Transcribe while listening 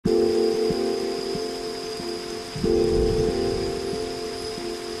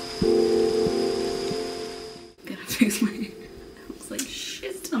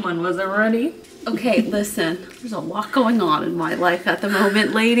one wasn't ready. Okay, listen, there's a lot going on in my life at the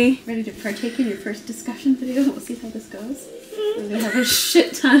moment, lady. Ready to partake in your first discussion video? We'll see how this goes. We're gonna have a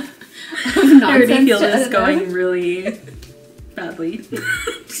shit ton of nonsense. I already feel this going really badly.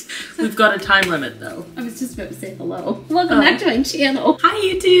 We've got a time limit though. I was just about to say hello. Welcome back to my channel. Hi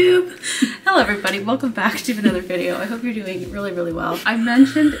YouTube! Hello everybody, welcome back to another video. I hope you're doing really, really well. I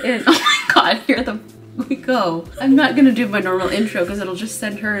mentioned in, oh my god, here we go. I'm not gonna do my normal intro because it'll just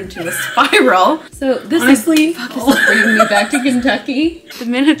send her into a spiral. So this honestly, is bringing me back to Kentucky. The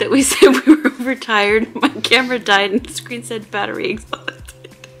minute that we said we were overtired, my camera died and the screen said battery exhausted.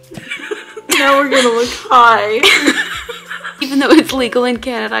 Now we're gonna look high. Even though it's legal in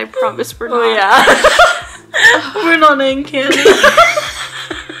Canada, I promise we're not. Oh yeah. We're not in Canada.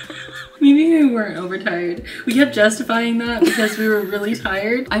 Maybe we weren't overtired. We kept justifying that because we were really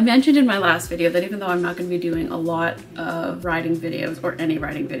tired. I mentioned in my last video that even though I'm not going to be doing a lot of riding videos or any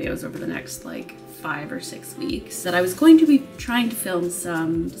riding videos over the next like 5 or 6 weeks, that I was going to be trying to film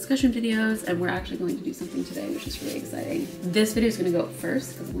some discussion videos, and we're actually going to do something today, which is really exciting. This video is going to go up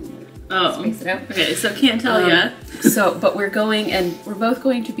first because I want to space it out. Okay, so can't tell yet. But we're going, and we're both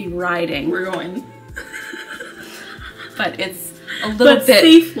going to be riding. We're going. But it's a little bit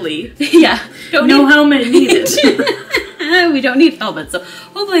safely. Yeah. Don't no helmet needed. We don't need helmets, so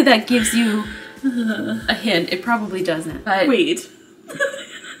hopefully that gives you a hint. It probably doesn't. But wait.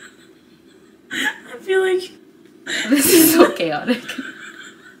 I feel like this is so chaotic.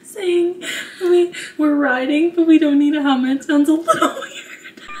 Saying we're riding, but we don't need a helmet sounds a little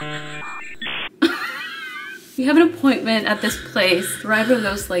weird. We have an appointment at this place to ride one of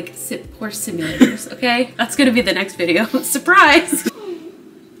those like horse simulators, okay? That's gonna be the next video. Surprise!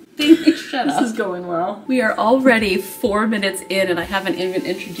 Bingley, shut up. This is going well. We are already 4 minutes in and I haven't even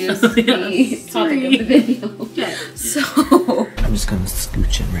introduced the topic of the video. Okay. So I'm just gonna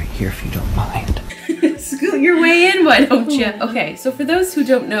scooch in right here if you don't mind. Scoot your way in, why don't you? Okay, so for those who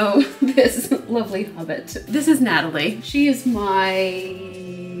don't know this lovely hobbit, this is Natalie. She is my,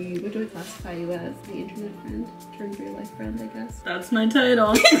 what do I classify you as? My internet friend? Turned real life friend, I guess. That's my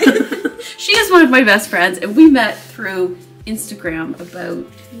title. She is one of my best friends, and we met through Instagram about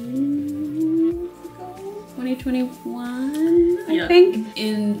 2021, I think.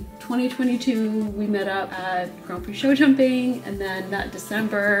 In 2022, we met up at Grand Prix show jumping, and then that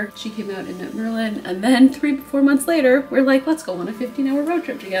December, she came out and met Merlin, and then 3-4 months later, we're like, let's go on a 15-hour road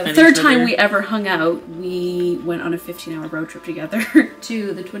trip together. Third time we ever hung out, we went on a 15-hour road trip together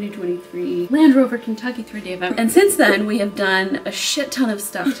to the 2023 Land Rover Kentucky 3-day event. And since then, we have done a shit ton of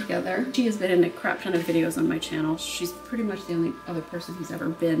stuff together. She has been in a crap ton of videos on my channel. She's pretty much the only other person who's ever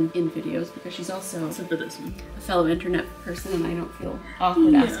been in videos because she's also for this one, a fellow internet person, and I don't feel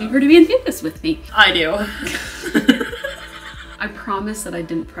awkward asking her to be in videos with me. I do. I promise that I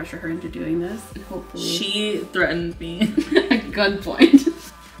didn't pressure her into doing this, and hopefully she threatened me at gunpoint.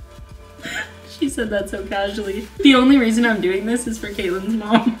 She said that so casually. The only reason I'm doing this is for Kaitlyn's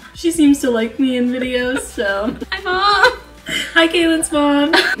mom. She seems to like me in videos, so. Hi mom! Hi Kaitlyn's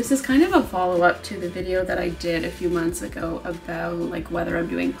mom! This is kind of a follow-up to the video that I did a few months ago about like whether I'm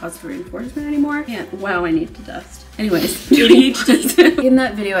doing positive reinforcement anymore. Yeah, wow, I need to dust. Anyways, in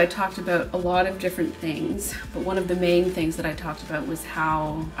that video I talked about a lot of different things, but one of the main things that I talked about was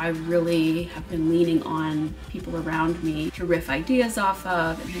how I really have been leaning on people around me to riff ideas off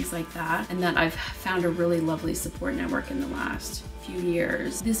of and things like that, and that I've found a really lovely support network in the last few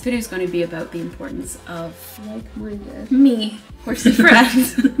years. This video is going to be about the importance of like-minded me horsey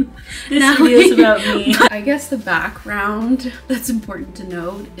friends. This video is about me. I guess the background that's important to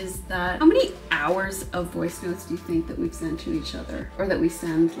note is that how many hours of voice notes do you think that we've sent to each other, or that we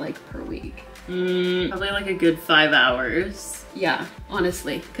send like per week? Probably like a good 5 hours. Yeah,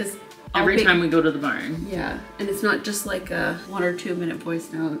 honestly, because every time we go to the barn. Yeah, and it's not just like a 1 or 2 minute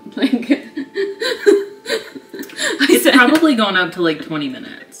voice note. Like it's probably gone up to like 20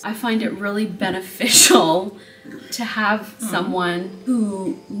 minutes. I find it really beneficial to have someone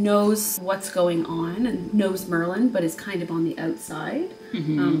who knows what's going on and knows Merlin, but is kind of on the outside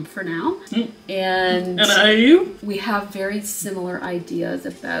for now. And we have very similar ideas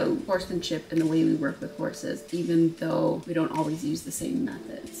about horsemanship and the way we work with horses, even though we don't always use the same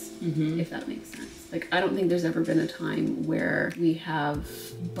methods, if that makes sense. Like, I don't think there's ever been a time where we have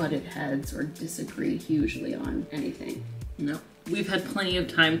butted heads or disagreed hugely on anything. No. We've had plenty of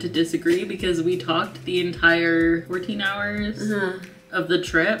time to disagree because we talked the entire 14 hours of the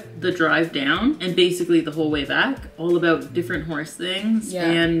trip, the drive down, and basically the whole way back, all about different horse things. Yeah.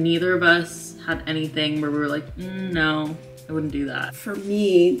 And neither of us had anything where we were like, no, I wouldn't do that. For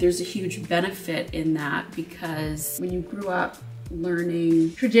me, there's a huge benefit in that because when you grew up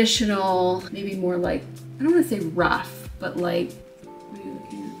learning traditional, maybe more like, I don't want to say rough, but like, what are you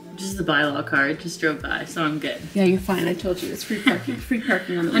looking at? Just the bylaw card just drove by, so I'm good. Yeah, you're fine. I told you it's free parking. Free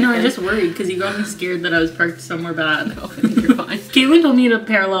parking on the I weekend. know, I just worried because you got me scared that I was parked somewhere bad. No, I think you're fine. Caitlin told me to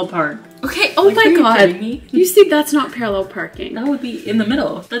parallel park. Okay, oh Like, are my you god. kidding me? You see, that's not parallel parking. That would be in the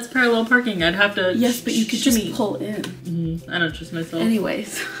middle. That's parallel parking. I'd have to. Yes, but you could shimmy. just pull in. I don't trust myself.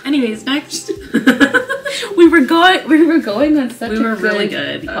 Anyways, next. we were going on such We were a really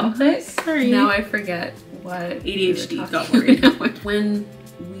good. topic. Sorry. Now I forget what ADHD got worried. When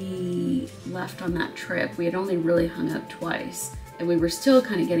we left on that trip, we had only really hung out twice, and we were still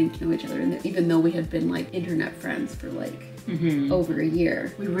kind of getting to know each other. And even though we had been like internet friends for like over a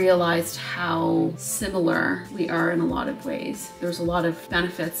year, we realized how similar we are in a lot of ways. There's a lot of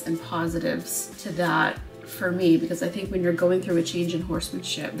benefits and positives to that for me, because I think when you're going through a change in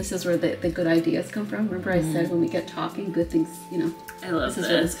horsemanship, this is where the good ideas come from. Remember I said when we get talking, good things, you know, I love this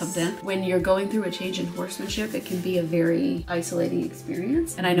is where this comes in. When you're going through a change in horsemanship, it can be a very isolating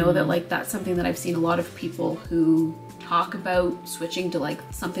experience. And I know that like that's something that I've seen a lot of people who talk about switching to like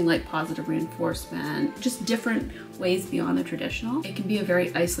something like positive reinforcement, just different ways beyond the traditional. It can be a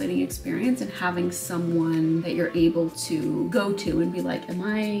very isolating experience, and having someone that you're able to go to and be like, am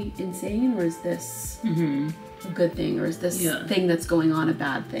I insane, or is this a good thing, or is this thing that's going on a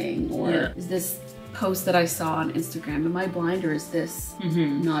bad thing, or is this post that I saw on Instagram, am I blind, or is this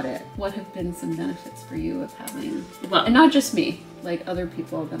not it? What have been some benefits for you of having, and not just me, like other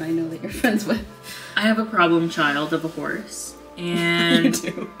people that I know that you're friends with? I have a problem child of a horse, and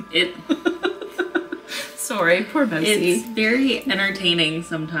Sorry, poor Mousy. It's very entertaining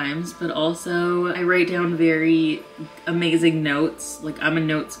sometimes, but also I write down very amazing notes. Like, I'm a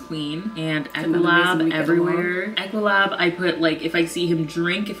notes queen, and Equilab everywhere. Equilab, I put like, if I see him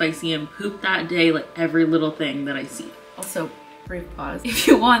drink, if I see him poop that day, like every little thing that I see. Also, brief pause. If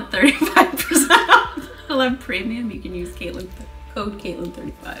you want 35% off Equilab Premium, you can use code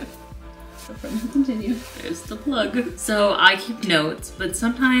Kaitlyn35. So continue. There's the plug. So I keep notes, but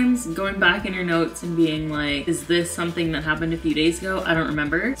sometimes going back in your notes and being like, is this something that happened a few days ago? I don't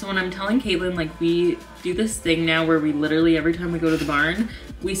remember. So when I'm telling Kaitlyn, like, we do this thing now where we literally, every time we go to the barn,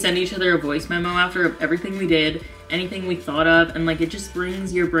 we send each other a voice memo after everything we did, anything we thought of, and like it just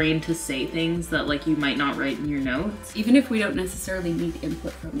brings your brain to say things that like you might not write in your notes. Even if we don't necessarily need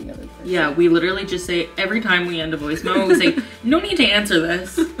input from the other person. Yeah, we literally just say, every time we end a voice memo, we say, no need to answer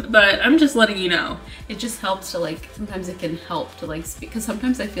this, but I'm just letting you know. It just helps to like, sometimes it can help to like speak, because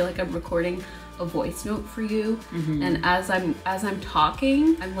sometimes I feel like I'm recording a voice note for you, and as I'm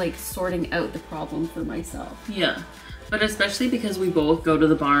talking, I'm like sorting out the problem for myself. Yeah. But especially because we both go to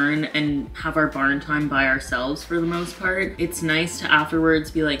the barn and have our barn time by ourselves for the most part, it's nice to afterwards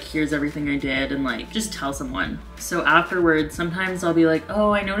be like, here's everything I did, and like, just tell someone. So afterwards, sometimes I'll be like,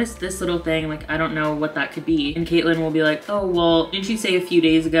 oh, I noticed this little thing, like, I don't know what that could be. And Kaitlyn will be like, oh, well, didn't you say a few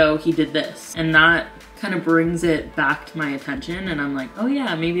days ago he did this? And that kind of brings it back to my attention, and I'm like, oh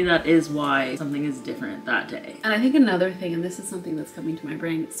yeah, maybe that is why something is different that day. And I think another thing, and this is something that's coming to my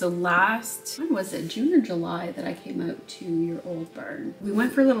brain, so last, when was it, June or July, that I came out to your old barn. We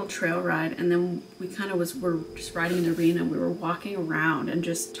went for a little trail ride, and then we kind of were just riding in the arena, and we were walking around and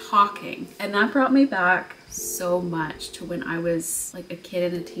just talking, and that brought me back so much to when I was like a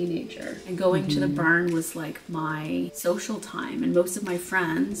kid and a teenager, and going to the barn was like my social time, and most of my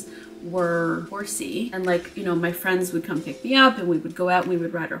friends were horsey, and like, you know, my friends would come pick me up and we would go out and we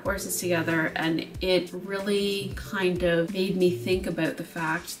would ride our horses together, and it really kind of made me think about the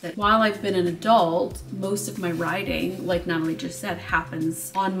fact that while I've been an adult, most of my riding, like Nathalie just said,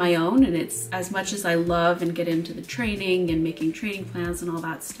 happens on my own, and it's, as much as I love and get into the training and making training plans and all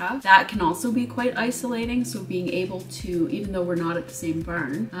that stuff, that can also be quite isolating. So being able to, even though we're not at the same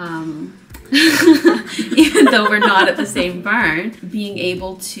barn, being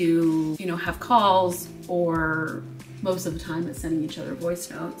able to, you know, have calls, or most of the time it's sending each other voice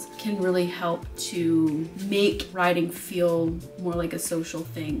notes, can really help to make riding feel more like a social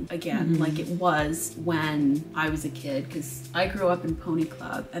thing again, like it was when I was a kid, because I grew up in Pony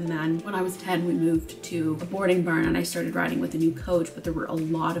Club, and then when I was 10 we moved to a boarding barn and I started riding with a new coach, but there were a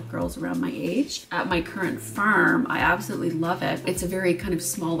lot of girls around my age. At my current farm, I absolutely love it. It's a very kind of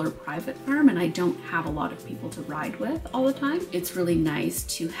smaller private farm, and I don't have a lot of people to ride with all the time. It's really nice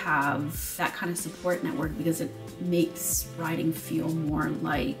to have that kind of support network, because it makes riding feel more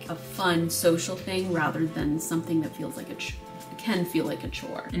like a fun social thing rather than something that feels like can feel like a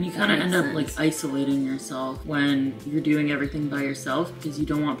chore. And you kind of end up like isolating yourself when you're doing everything by yourself, because you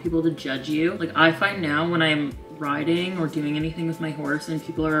don't want people to judge you. Like, I find now when I'm riding or doing anything with my horse and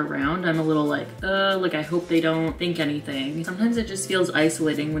people are around, I'm a little like I hope they don't think anything. Sometimes it just feels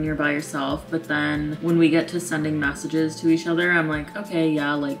isolating when you're by yourself, but then when we get to sending messages to each other, I'm like, okay,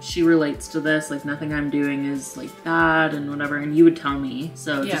 yeah, like she relates to this, like nothing I'm doing is like bad and whatever, and you would tell me.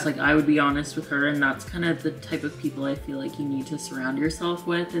 So just like I would be honest with her, and that's kind of the type of people I feel like you need to surround yourself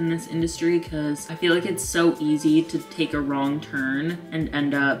with in this industry, because I feel like it's so easy to take a wrong turn and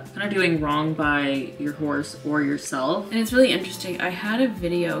end up kind of doing wrong by your horse or yourself. And it's really interesting. I had a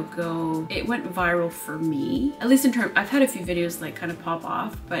video it went viral for me, at least in terms, I've had a few videos like kind of pop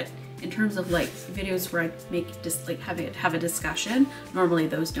off, but in terms of like videos where I make just like have a discussion, normally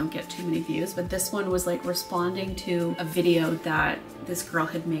those don't get too many views, but this one was like responding to a video that this girl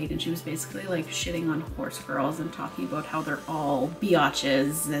had made, and she was basically like shitting on horse girls and talking about how they're all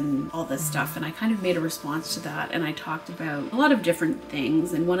biatches and all this stuff. And I kind of made a response to that, and I talked about a lot of different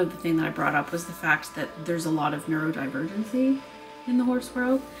things, and one of the things that I brought up was the fact that there's a lot of neurodivergency in the horse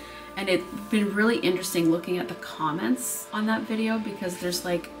world. And it's been really interesting looking at the comments on that video, because there's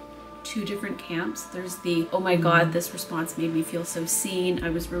like two different camps. There's the, oh my god, this response made me feel so seen,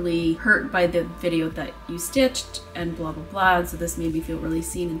 I was really hurt by the video that you stitched and blah blah blah, so this made me feel really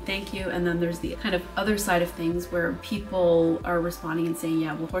seen and thank you. And then there's the kind of other side of things where people are responding and saying,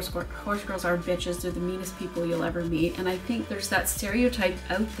 yeah, well, horse girls are bitches, they're the meanest people you'll ever meet. And I think there's that stereotype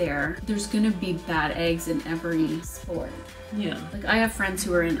out there. There's gonna be bad eggs in every sport. Yeah. Like I have friends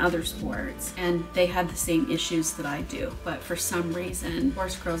who are in other sports and they had the same issues that I do, but for some reason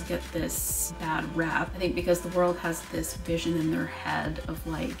horse girls get this bad rap. I think because the world has this vision in their head of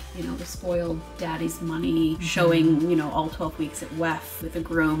like, you know, the spoiled daddy's money showing, you know, all 12 weeks at WEF with a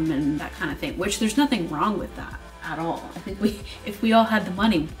groom and that kind of thing, which there's nothing wrong with that at all. I think if we all had the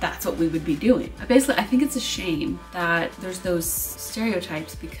money, that's what we would be doing. Basically, I think it's a shame that there's those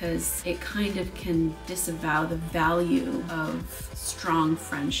stereotypes, because it kind of can disavow the value of strong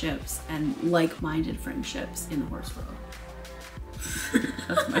friendships and like-minded friendships in the horse world.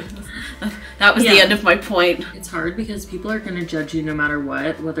 That was the end of my point. It's hard because people are going to judge you no matter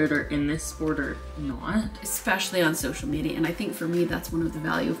what, whether they're in this sport or not. Especially on social media. And I think for me, that's one of the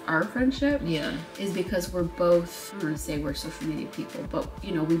value of our friendship. Yeah. Is because we're both, I'm going to say we're social media people, but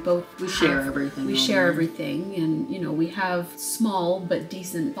you know, we share everything. We share everything, and you know, we have small but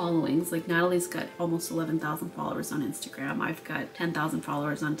decent followings. Like Nathalie's got almost 11,000 followers on Instagram. I've got 10,000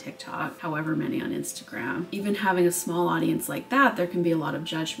 followers on TikTok, however many on Instagram. Even having a small audience like that, there can be a lot of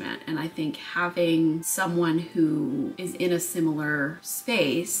judgment. And I think having someone who is in a similar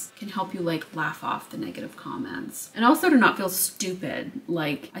space can help you like laugh off the negative comments. And also to not feel stupid.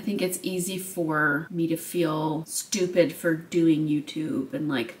 Like, I think it's easy for me to feel stupid for doing YouTube and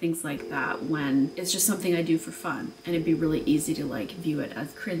like things like that when it's just something I do for fun. And it'd be really easy to like view it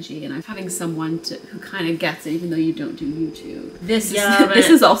as cringy. And I'm having someone who kind of gets it, even though you don't do YouTube. This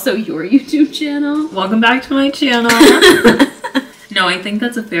is also your YouTube channel. Welcome back to my channel. No, I think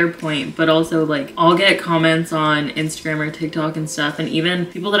that's a fair point, but also like I'll get comments on Instagram or TikTok and stuff, and even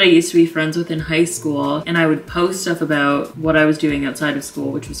people that I used to be friends with in high school, and I would post stuff about what I was doing outside of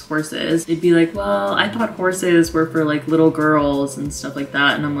school, which was horses. They'd be like, well, I thought horses were for like little girls and stuff like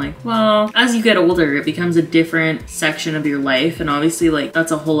that. And I'm like, well, as you get older, it becomes a different section of your life. And obviously like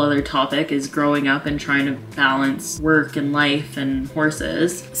that's a whole other topic, is growing up and trying to balance work and life and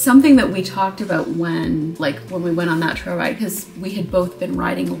horses. Something that we talked about when we went on that trail ride, because we had both been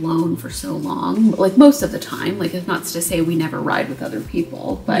riding alone for so long, like most of the time. Like, it's not to say we never ride with other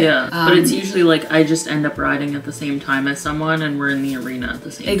people, but yeah, but it's usually like I just end up riding at the same time as someone, and we're in the arena at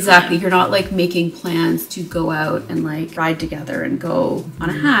the same time. Exactly. You're not like making plans to go out and like ride together and go on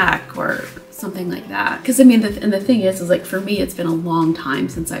a hack or something like that. Because I mean, the thing is like for me, it's been a long time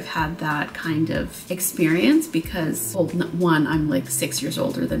since I've had that kind of experience, because, well, one, I'm like 6 years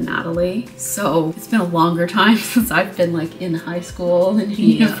older than Nathalie, so it's been a longer time since I've been like in high school and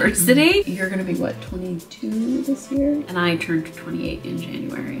university. You're gonna be what, 22 this year? And I turned 28 in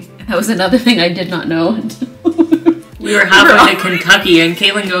January. And that was another thing I did not know until we were halfway to Kentucky, and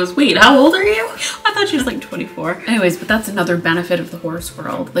Kaitlyn goes, wait, how old are you? I thought she was like 24. Anyways, but that's another benefit of the horse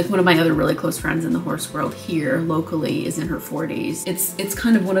world. Like, one of my other really close friends in the horse world here locally is in her 40s. It's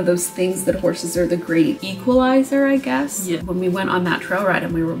kind of one of those things that horses are the great equalizer, I guess. Yeah. When we went on that trail ride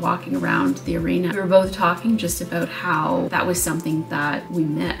and we were walking around the arena, we were both talking just about how that was something that we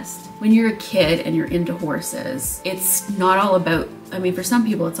missed. When you're a kid and you're into horses, it's not all about, I mean, for some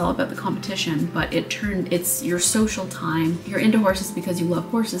people it's all about the competition, but it's your social time. You're into horses because you love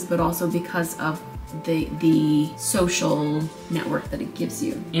horses, but also because of the social network that it gives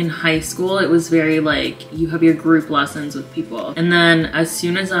you. In high school, it was very like, you have your group lessons with people. And then as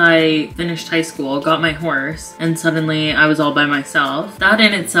soon as I finished high school, got my horse, and suddenly I was all by myself. That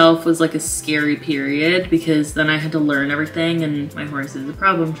in itself was like a scary period, because then I had to learn everything, and my horse is a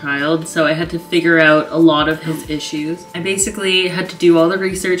problem child, so I had to figure out a lot of his issues. I basically had to do all the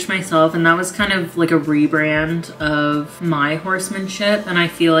research myself, and that was kind of like a rebrand of my horsemanship, and I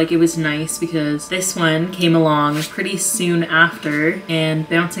feel like it was nice because this one came along pretty soon after, and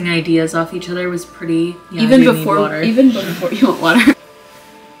bouncing ideas off each other was pretty, even before you want water.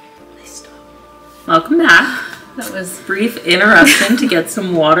 Welcome back. That was brief interruption to get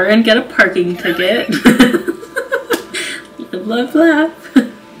some water and get a parking ticket. Live, laugh, laugh.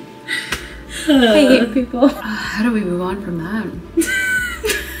 I hate people. How do we move on from that?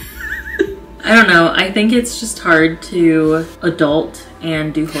 I don't know. I think it's just hard to adult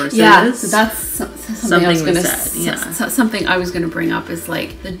and do horses. Yeah, so that's something I was gonna bring up, is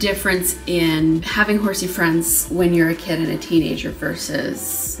like the difference in having horsey friends when you're a kid and a teenager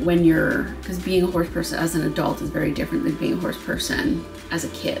versus when because being a horse person as an adult is very different than being a horse person as a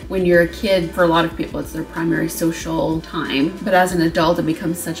kid. When you're a kid, for a lot of people, it's their primary social time, but as an adult, it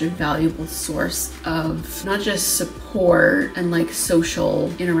becomes such a valuable source of not just support and like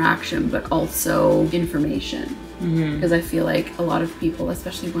social interaction, but also information. Because I feel like a lot of people,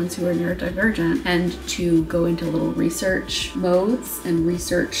 especially ones who are neurodivergent, tend to go into little research modes and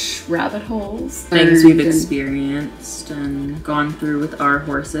research rabbit holes. Things we've experienced and gone through with our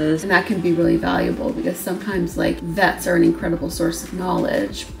horses. And that can be really valuable, because sometimes like vets are an incredible source of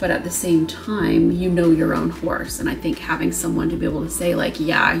knowledge, but at the same time, you know your own horse. And I think having someone to be able to say like,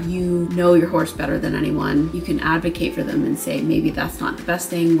 yeah, you know your horse better than anyone, you can advocate for them and say, maybe that's not the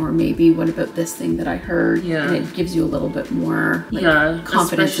best thing, or maybe what about this thing that I heard? Yeah. And it gives you a little bit more like,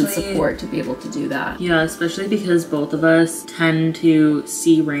 confidence and support to be able to do that. Yeah, especially because both of us tend to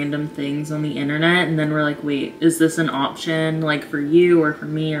see random things on the internet, and then we're like, wait, is this an option like for you or for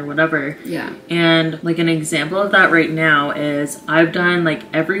me or whatever? Yeah. And like an example of that right now is I've done like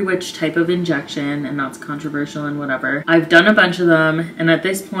every which type of injection, and that's controversial and whatever. I've done a bunch of them, and at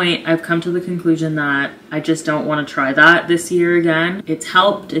this point I've come to the conclusion that I just don't want to try that this year again. It's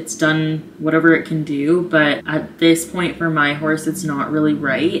helped, it's done whatever it can do, but at this point for my horse, it's not really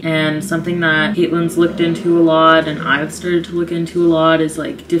right. And something that Kaitlyn's looked into a lot, and I've started to look into a lot, is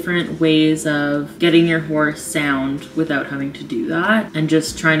like different ways of getting your horse sound without having to do that, and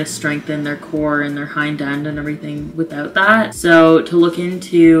just trying to strengthen their core and their hind end and everything without that. So to look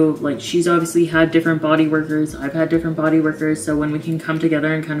into, like, she's obviously had different body workers, I've had different body workers, so when we can come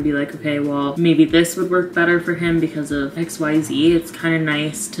together and kind of be like, okay, well, maybe this would work better for him because of XYZ, it's kind of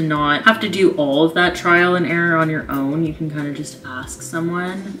nice to not have to do all of that trial and error on your own. You can kind of just ask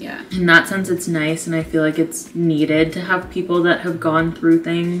someone. Yeah. In that sense, it's nice, and I feel like it's needed to have people that have gone through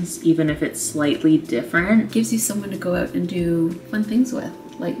things, even if it's slightly different. It gives you someone to go out and do fun things with,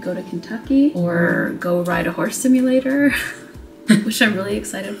 like go to Kentucky or go ride a horse simulator, which I'm really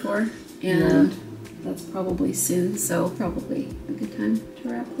excited for. And that's probably soon, so probably a good time to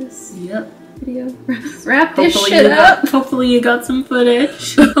wrap this. Yep. Video. Wrap this shit up. Hopefully you got some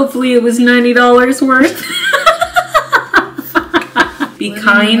footage. Hopefully it was $90 worth. Be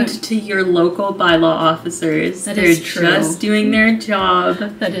kind to your local bylaw officers. They're just doing their job.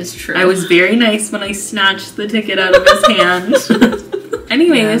 That is true. I was very nice when I snatched the ticket out of his hand.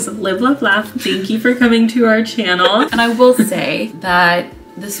 Anyways, live, love, laugh. Thank you for coming to our channel. And I will say that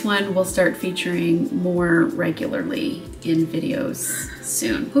this one will start featuring more regularly in videos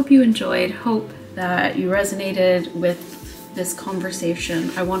soon. Hope you enjoyed. Hope that you resonated with this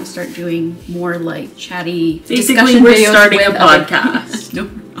conversation. I want to start doing more like chatty Basically, we're starting a podcast.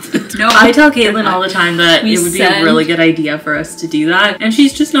 No, I tell Kaitlyn all the time that it would be a really good idea for us to do that, and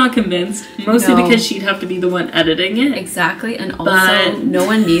she's just not convinced, mostly because she'd have to be the one editing it. Exactly, and also no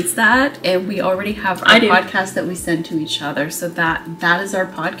one needs that, and we already have our podcast that we send to each other, so that is our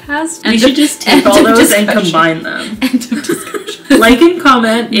podcast. We should just take all those and combine them. End of discussion. Like and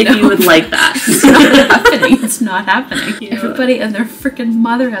comment if you would like that. It's not happening. It's not happening. Yeah. Everybody and their freaking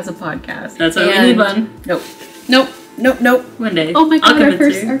mother has a podcast. That's why we need one. Nope. Nope. Nope, nope. One day. Oh my god,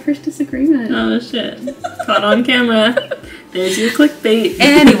 our first disagreement. Oh shit. Caught on camera. There's your clickbait.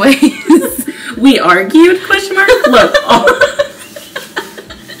 Anyways. We argued, question mark? Look.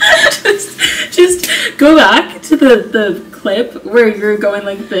 Just go back to the clip where you're going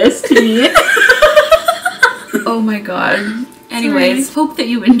like this to me. Oh my god. Anyways, hope that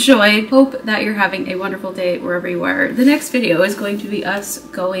you enjoyed. Hope that you're having a wonderful day wherever you are. The next video is going to be us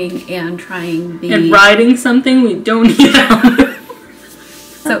going and trying the... And riding something we don't even know.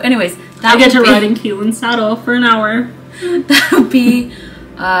 So anyways, I get to ride in Kaitlyn's saddle for an hour. That'll be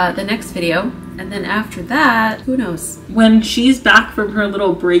the next video. And then after that, who knows? When she's back from her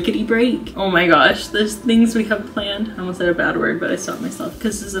little breakity break. Oh my gosh, there's things we have planned. I almost said a bad word, but I stopped myself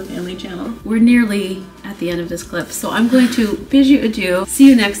because this is a family channel. We're nearly at the end of this clip, so I'm going to bid you adieu. See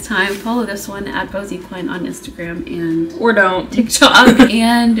you next time. Follow this one at BuzzyQuine on Instagram and or don't TikTok.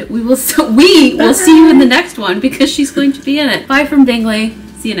 And we will see you in the next one because she's going to be in it. Bye from Bingley.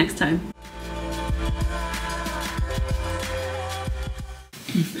 See you next time.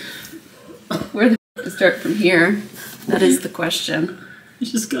 Where the f to start from here? That is the question. I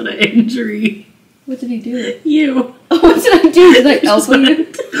just got an injury. What did he do? You. Oh, what did I do? Did I elbow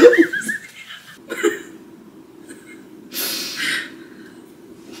you?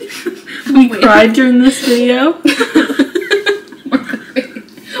 We cried during this video.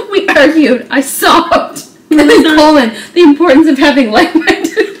 We argued. I sobbed. And then Colin, the importance of having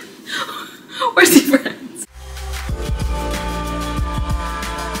like-minded. Where's the